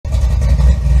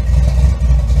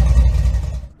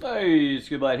It's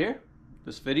Goodbye here.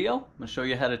 This video, I'm going to show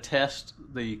you how to test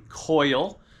the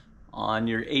coil on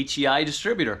your HEI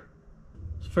distributor.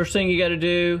 First thing you got to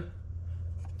do,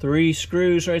 3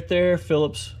 screws right there,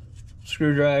 Phillips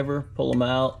screwdriver, pull them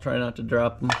out, try not to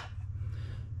drop them.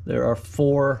 There are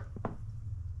 4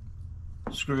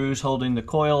 screws holding the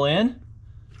coil in,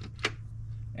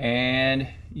 and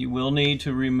you will need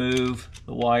to remove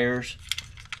the wires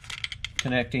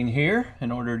connecting here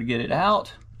in order to get it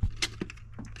out.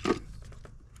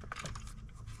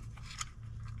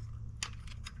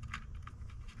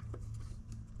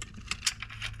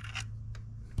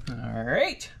 All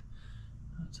right,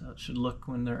 that's how it should look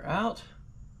when they're out.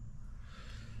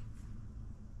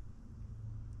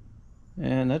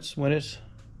 And that's when it's,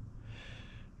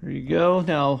 there you go.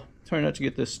 Now, try not to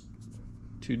get this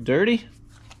too dirty.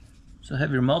 So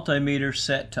have your multimeter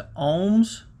set to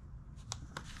ohms.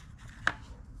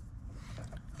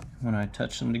 When I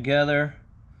touch them together,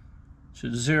 it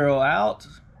should zero out.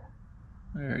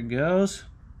 There it goes.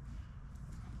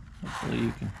 Hopefully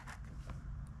you can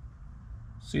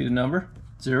see the number,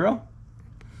 0.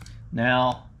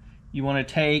 Now, you want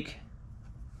to take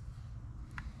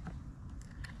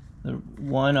the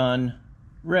one on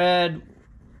red,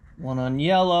 one on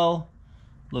yellow,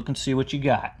 look and see what you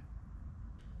got.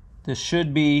 This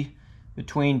should be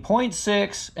between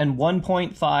 0.6 and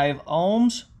 1.5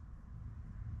 ohms.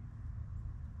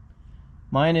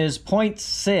 Mine is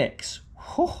 0.6.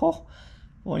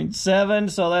 0.7,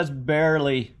 so that's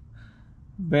barely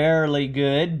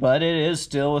good, but it is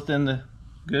still within the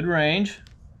good range.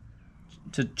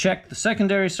 To check the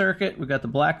secondary circuit, we got the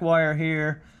black wire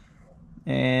here,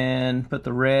 and put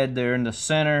the red there in the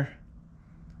center.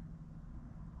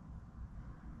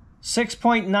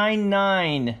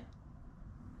 6.99,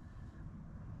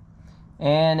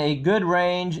 and a good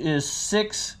range is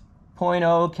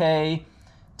 6.0K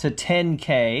to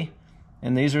 10K,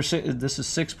 and this is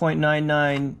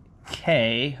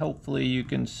 6.99K. Hopefully you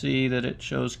can see that it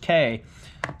shows K.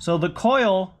 So the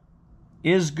coil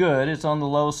is good. It's on the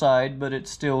low side, but it's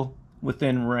still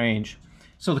within range.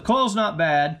 So the coil's not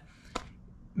bad.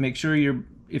 Make sure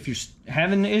if you're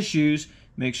having issues,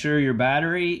 make sure your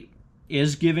battery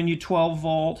is giving you 12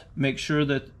 volt. Make sure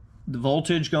that the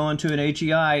voltage going to an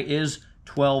HEI is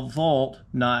 12 volt,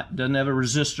 doesn't have a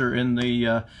resistor in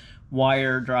the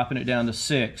wire dropping it down to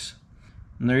 6.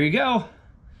 And there you go.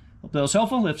 Hope that was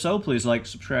helpful. If so, please like,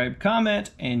 subscribe, comment,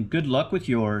 and good luck with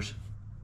yours.